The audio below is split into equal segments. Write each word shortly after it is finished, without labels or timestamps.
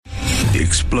The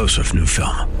explosive new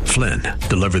film, Flynn,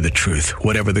 deliver the truth,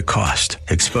 whatever the cost,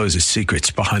 exposes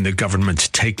secrets behind the government's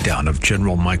takedown of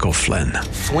General Michael Flynn.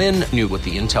 Flynn knew what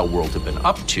the intel world had been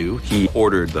up to. He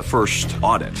ordered the first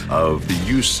audit of the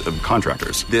use of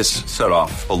contractors. This set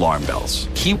off alarm bells.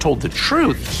 He told the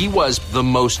truth. He was the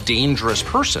most dangerous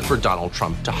person for Donald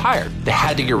Trump to hire. They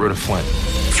had to get rid of Flynn.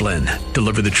 Flynn,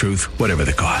 deliver the truth, whatever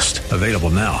the cost. Available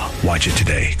now. Watch it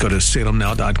today. Go to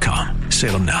salemnow.com.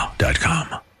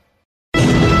 salemnow.com.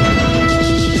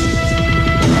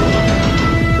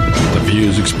 The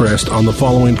views expressed on the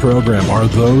following program are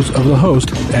those of the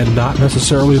host and not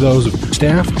necessarily those of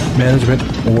staff, management,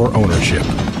 or ownership.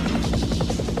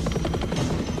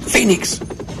 Phoenix!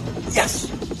 Yes!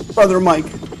 Brother Mike.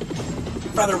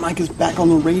 Brother Mike is back on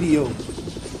the radio.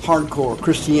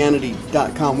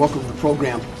 HardcoreChristianity.com. Welcome to the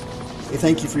program. Hey,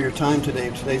 thank you for your time today.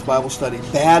 Today's Bible study.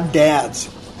 Bad dads.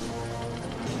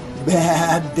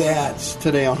 Bad dads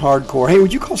today on Hardcore. Hey,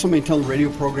 would you call somebody and tell the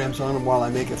radio program's on them while I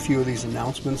make a few of these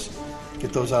announcements?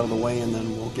 Get those out of the way, and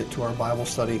then we'll get to our Bible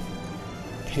study.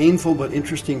 Painful but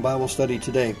interesting Bible study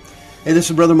today. Hey, this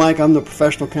is Brother Mike. I'm the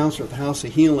professional counselor at the House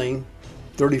of Healing.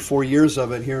 34 years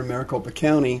of it here in Maricopa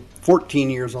County. 14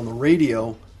 years on the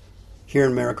radio here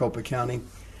in Maricopa County.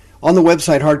 On the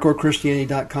website,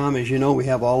 HardcoreChristianity.com, as you know, we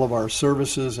have all of our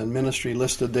services and ministry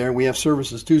listed there. We have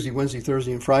services Tuesday, Wednesday,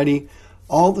 Thursday, and Friday.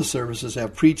 All the services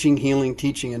have preaching, healing,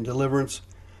 teaching, and deliverance.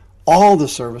 All the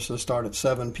services start at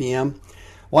 7 p.m.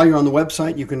 While you're on the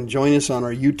website, you can join us on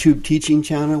our YouTube teaching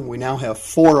channel. We now have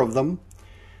 4 of them.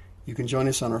 You can join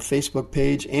us on our Facebook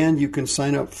page, and you can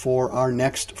sign up for our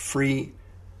next free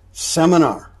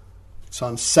seminar. It's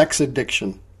on sex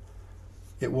addiction.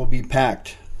 It will be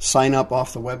packed. Sign up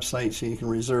off the website so you can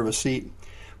reserve a seat.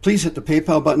 Please hit the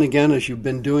PayPal button again, as you've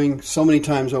been doing so many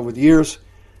times over the years.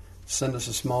 Send us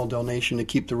a small donation to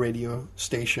keep the radio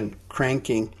station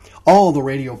cranking. All the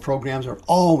radio programs are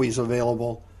always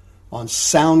available on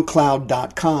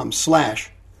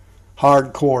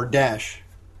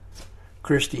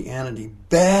soundcloud.com/hardcore-Christianity.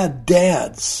 Bad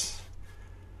dads.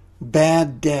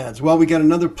 Bad dads. Well, we got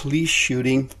another police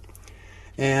shooting,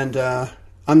 and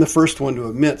I'm the first one to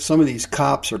admit some of these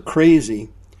cops are crazy,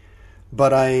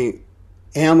 but I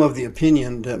am of the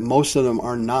opinion that most of them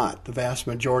are not. The vast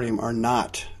majority of them are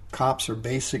not. Cops are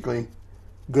basically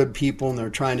good people, and they're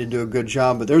trying to do a good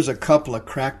job, but there's a couple of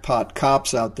crackpot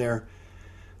cops out there.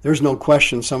 There's no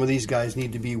question some of these guys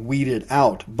need to be weeded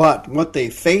out, but what they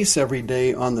face every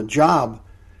day on the job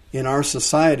in our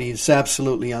society is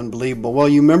absolutely unbelievable. Well,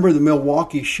 you remember the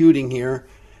Milwaukee shooting here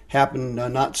happened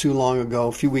not too long ago,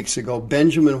 a few weeks ago.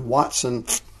 Benjamin Watson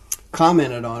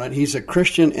commented on it. He's a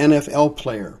Christian NFL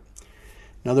player.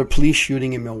 Another police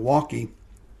shooting in Milwaukee.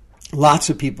 Lots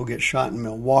of people get shot in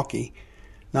Milwaukee.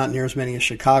 Not near as many as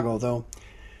Chicago, though.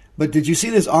 But did you see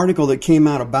this article that came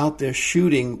out about this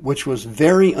shooting, which was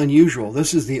very unusual?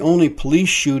 This is the only police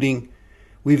shooting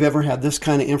we've ever had this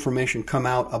kind of information come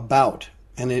out about.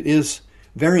 And it is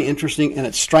very interesting, and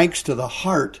it strikes to the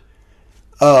heart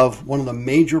of one of the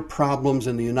major problems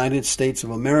in the United States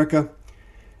of America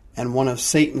and one of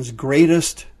Satan's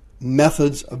greatest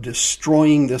methods of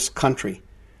destroying this country.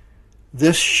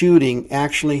 This shooting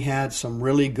actually had some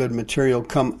really good material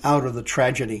come out of the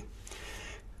tragedy.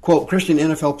 Quote, Christian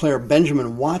NFL player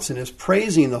Benjamin Watson is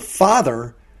praising the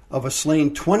father of a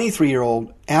slain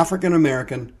 23-year-old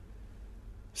African-American,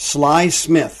 Sly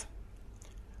Smith,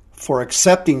 for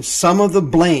accepting some of the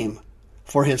blame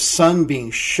for his son being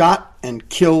shot and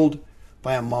killed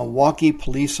by a Milwaukee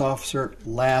police officer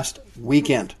last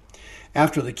weekend.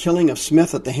 After the killing of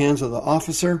Smith at the hands of the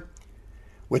officer,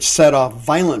 which set off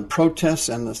violent protests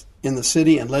in the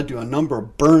city and led to a number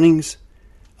of burnings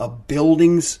of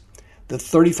buildings, the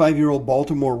 35-year-old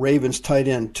Baltimore Ravens tight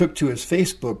end took to his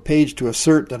Facebook page to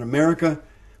assert that America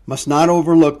must not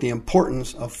overlook the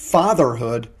importance of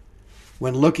fatherhood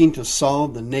when looking to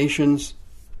solve the nation's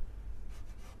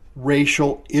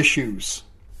racial issues.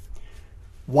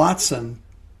 Watson,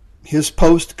 his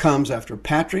post comes after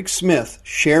Patrick Smith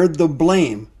shared the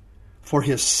blame for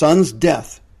his son's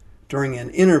death during an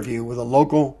interview with a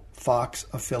local Fox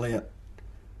affiliate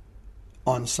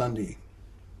on Sunday.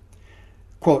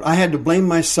 Quote, I had to blame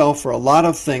myself for a lot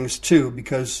of things too,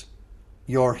 because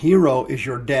your hero is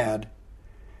your dad,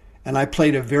 and I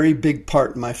played a very big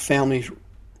part in my family's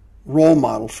role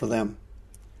model for them.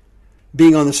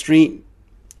 Being on the street,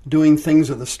 doing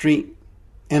things of the street,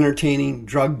 entertaining,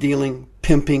 drug dealing,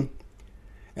 pimping,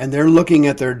 and they're looking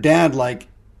at their dad like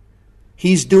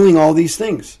he's doing all these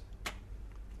things.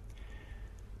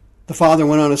 The father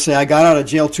went on to say, I got out of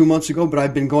jail 2 months ago, but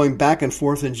I've been going back and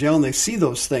forth in jail, and they see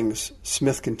those things,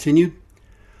 Smith continued.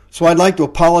 So I'd like to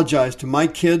apologize to my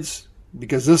kids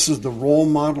because this is the role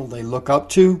model they look up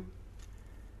to.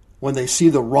 When they see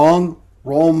the wrong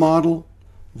role model,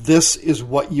 this is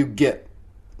what you get.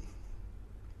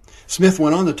 Smith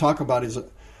went on to talk about his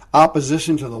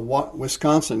opposition to the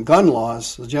Wisconsin gun laws,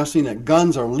 suggesting that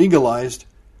guns are legalized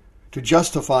to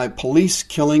justify police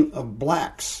killing of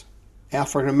blacks,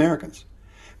 African Americans.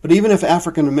 But even if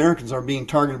African Americans are being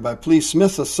targeted by police,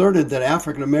 Smith asserted that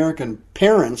African American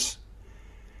parents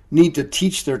need to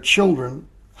teach their children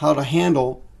how to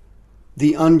handle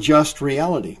the unjust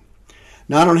reality.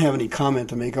 Now, I don't have any comment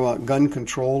to make about gun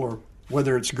control or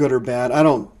whether it's good or bad. I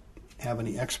don't have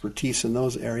any expertise in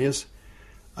those areas.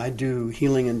 I do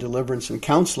healing and deliverance and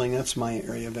counseling. That's my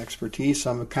area of expertise.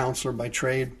 I'm a counselor by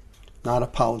trade, not a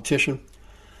politician.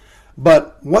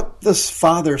 But what this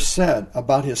father said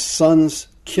about his son's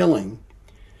killing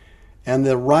and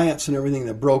the riots and everything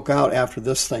that broke out after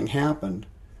this thing happened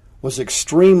was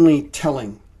extremely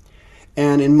telling.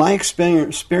 And in my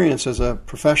experience as a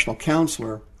professional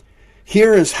counselor,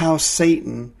 here is how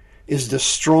Satan is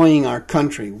destroying our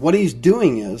country. What he's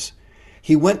doing is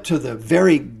he went to the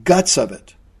very guts of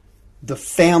it, the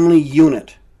family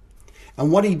unit.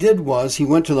 And what he did was he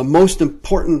went to the most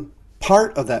important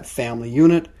part of that family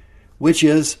unit, which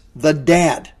is the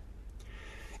dad.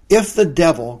 If the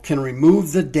devil can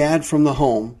remove the dad from the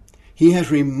home, he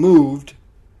has removed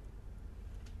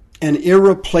an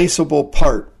irreplaceable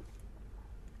part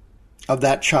of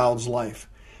that child's life.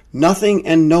 Nothing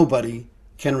and nobody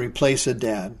can replace a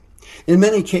dad. In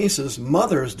many cases,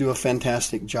 mothers do a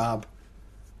fantastic job,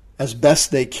 as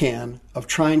best they can, of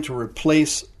trying to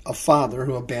replace a father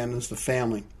who abandons the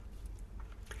family.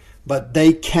 But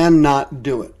they cannot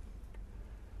do it.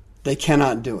 They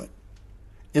cannot do it.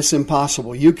 It's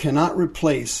impossible. You cannot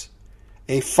replace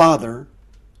a father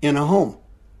in a home.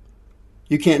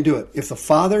 You can't do it. If the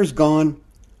father's gone,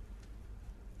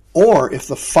 or if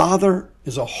the father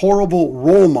is a horrible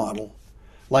role model,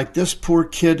 like this poor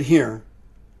kid here,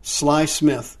 Sly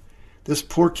Smith, this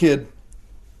poor kid,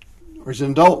 or he's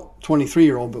an adult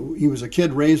 23-year-old, but he was a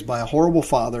kid raised by a horrible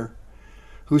father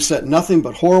who set nothing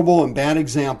but horrible and bad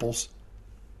examples.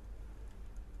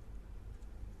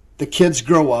 The kids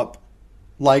grow up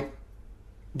like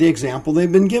the example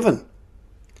they've been given.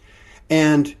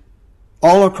 And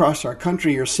all across our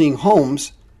country, you're seeing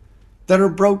homes that are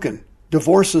broken.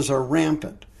 Divorces are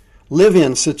rampant.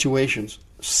 Live-in situations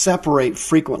separate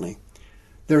frequently.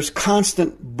 There's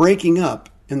constant breaking up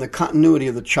in the continuity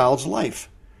of the child's life.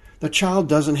 The child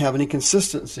doesn't have any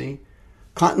consistency,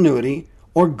 continuity,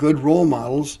 or good role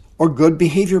models or good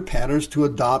behavior patterns to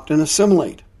adopt and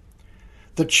assimilate.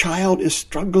 The child is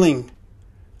struggling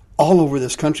all over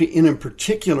this country, and in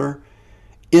particular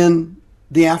in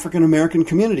the African American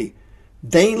community.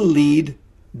 They lead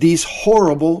these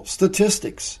horrible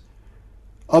statistics: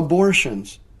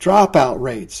 abortions, dropout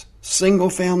rates,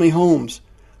 single-family homes,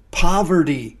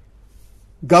 poverty,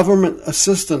 government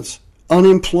assistance,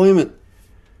 unemployment.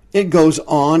 It goes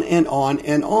on and on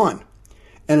and on.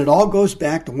 And it all goes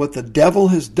back to what the devil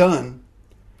has done.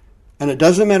 And it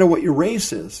doesn't matter what your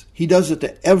race is. He does it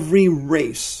to every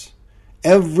race,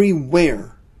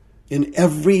 everywhere, in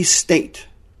every state,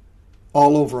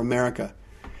 all over America.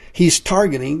 He's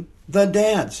targeting the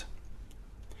dads.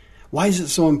 Why is it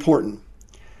so important?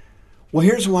 Well,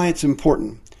 here's why it's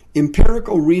important.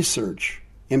 Empirical research,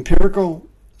 empirical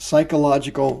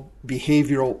psychological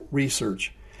behavioral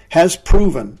research, has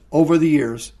proven over the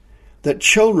years that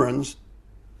children's,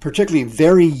 particularly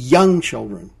very young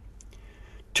children,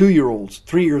 2-year-olds,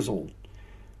 3 years old,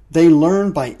 they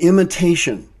learn by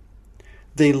imitation.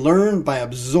 They learn by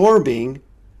absorbing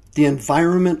the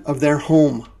environment of their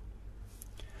home.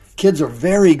 Kids are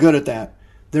very good at that.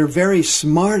 They're very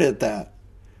smart at that.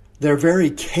 They're very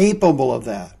capable of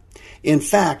that. In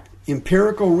fact,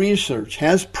 empirical research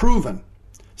has proven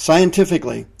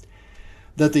scientifically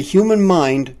that the human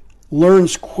mind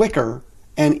learns quicker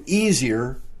and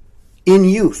easier in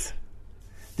youth.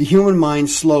 The human mind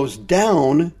slows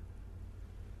down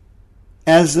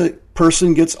as the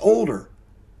person gets older.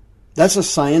 That's a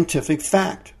scientific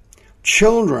fact.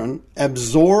 Children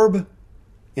absorb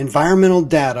environmental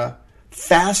data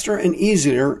faster and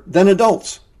easier than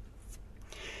adults.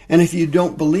 And if you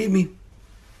don't believe me,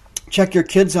 check your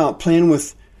kids out playing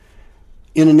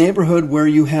in a neighborhood where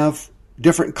you have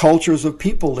different cultures of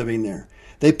people living there.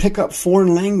 They pick up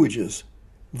foreign languages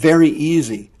very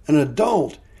easy. An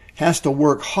adult has to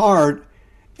work hard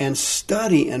and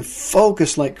study and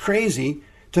focus like crazy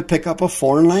to pick up a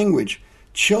foreign language.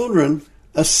 Children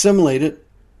assimilate it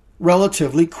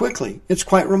relatively quickly. It's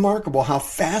quite remarkable how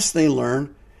fast they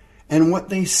learn and what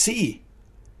they see.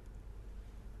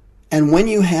 And when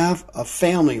you have a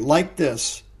family like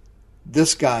this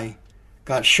this guy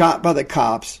got shot by the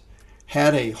cops,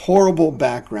 had a horrible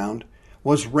background,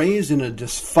 was raised in a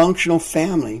dysfunctional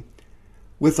family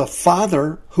with a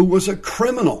father who was a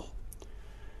criminal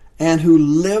and who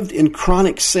lived in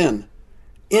chronic sin,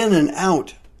 in and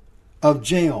out of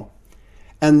jail.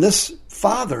 And this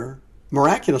father,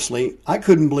 miraculously, I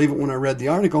couldn't believe it when I read the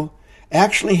article,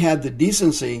 actually had the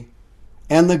decency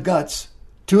and the guts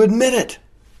to admit it.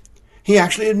 He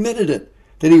actually admitted it,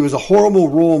 that he was a horrible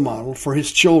role model for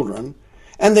his children,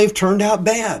 and they've turned out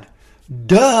bad.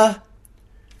 Duh!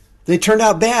 They turned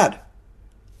out bad.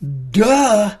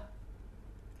 Duh!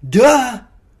 Duh!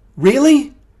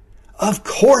 Really? Of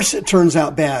course it turns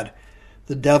out bad.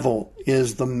 The devil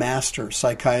is the master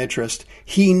psychiatrist.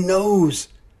 He knows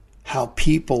how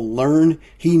people learn.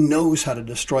 He knows how to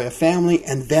destroy a family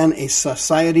and then a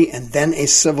society and then a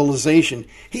civilization.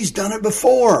 He's done it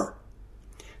before.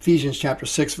 Ephesians chapter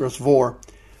 6, verse 4.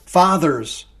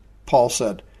 Fathers, Paul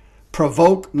said,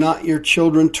 provoke not your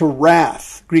children to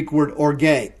wrath, Greek word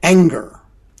orge, anger,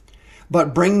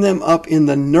 but bring them up in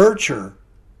the nurture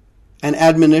and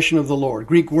admonition of the Lord.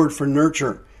 Greek word for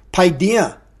nurture,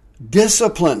 paideia,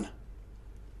 discipline.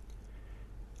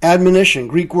 Admonition,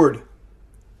 Greek word,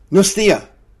 nostia,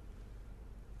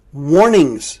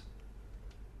 warnings,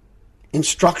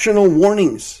 instructional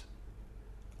warnings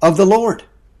of the Lord.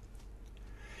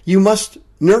 You must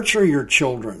nurture your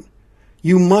children.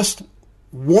 You must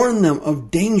warn them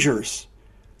of dangers,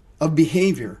 of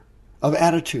behavior, of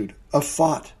attitude, of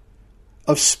thought,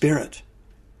 of spirit.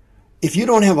 If you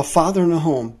don't have a father in a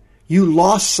home, you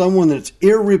lost someone that's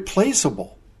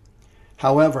irreplaceable.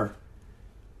 However,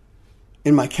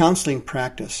 in my counseling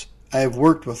practice, I have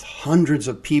worked with hundreds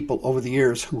of people over the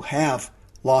years who have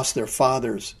lost their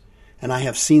fathers, and I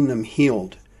have seen them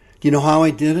healed. Do you know how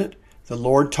I did it? The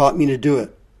Lord taught me to do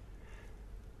it.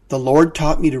 The Lord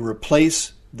taught me to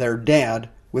replace their dad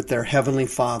with their heavenly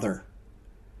Father.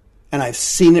 And I've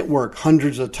seen it work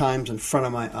hundreds of times in front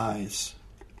of my eyes.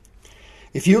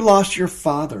 If you lost your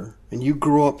father and you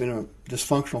grew up in a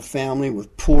dysfunctional family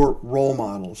with poor role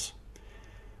models,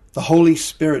 the Holy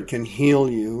Spirit can heal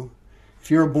you. If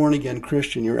you're a born-again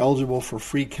Christian, you're eligible for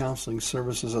free counseling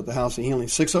services at the House of Healing.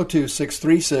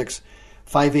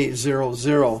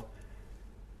 602-636-5800.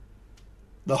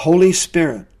 The Holy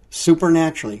Spirit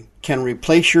supernaturally can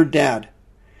replace your dad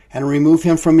and remove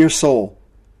him from your soul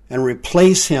and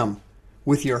replace him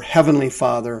with your heavenly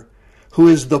Father, who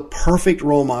is the perfect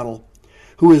role model,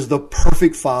 who is the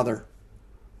perfect father,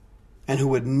 and who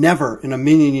would never in a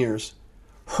million years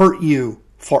hurt you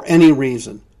for any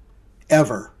reason,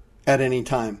 ever, at any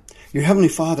time. Your heavenly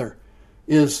Father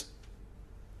is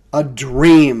a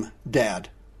dream dad,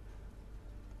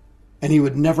 and he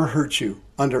would never hurt you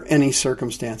under any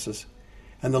circumstances.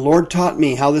 And the Lord taught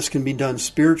me how this can be done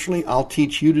spiritually. I'll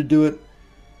teach you to do it.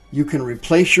 You can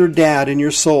replace your dad in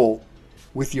your soul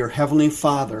with your heavenly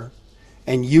Father,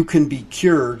 and you can be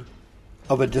cured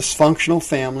of a dysfunctional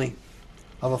family,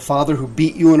 of a father who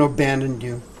beat you and abandoned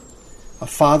you, a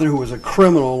father who was a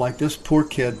criminal like this poor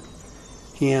kid.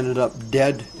 He ended up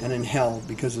dead and in hell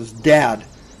because his dad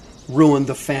ruined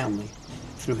the family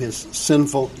through his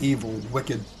sinful, evil,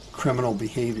 wicked, criminal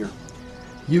behavior.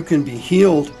 You can be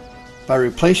healed by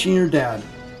replacing your dad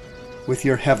with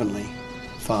your heavenly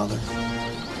Father.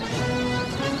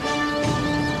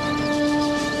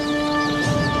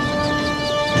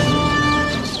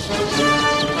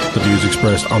 The views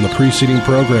expressed on the preceding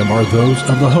program are those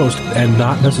of the host and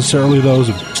not necessarily those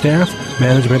of staff,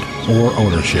 management, or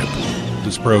ownership.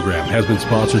 This program has been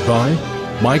sponsored by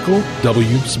Michael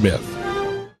W. Smith.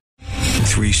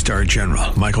 3-star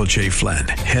General Michael J. Flynn,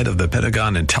 head of the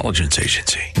Pentagon Intelligence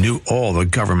Agency, knew all the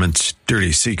government's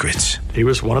dirty secrets. He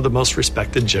was one of the most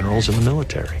respected generals in the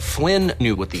military. Flynn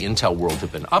knew what the intel world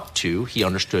had been up to. He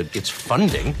understood its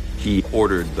funding. He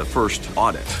ordered the first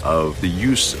audit of the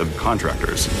use of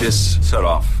contractors. This set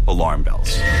off alarm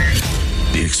bells.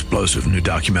 The explosive new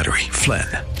documentary, Flynn,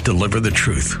 Deliver the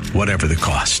Truth, Whatever the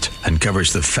Cost,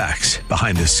 uncovers the facts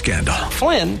behind this scandal.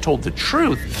 Flynn told the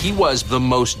truth. He was the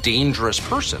most dangerous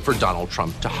person for Donald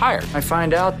Trump to hire. I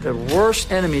find out the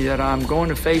worst enemy that I'm going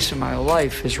to face in my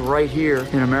life is right here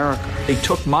in America. They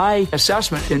took my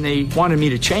assessment and they wanted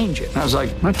me to change it. And I was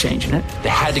like, I'm not changing it. They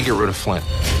had to get rid of Flynn.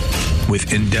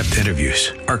 With in-depth interviews,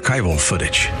 archival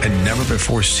footage, and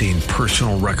never-before-seen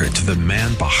personal records of the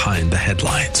man behind the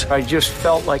headlines. I just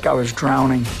felt like I was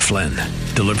drowning. Flynn,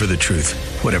 Deliver the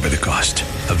Truth, Whatever the Cost.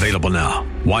 Available now.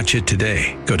 Watch it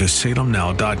today. Go to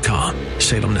salemnow.com.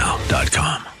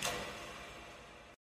 salemnow.com.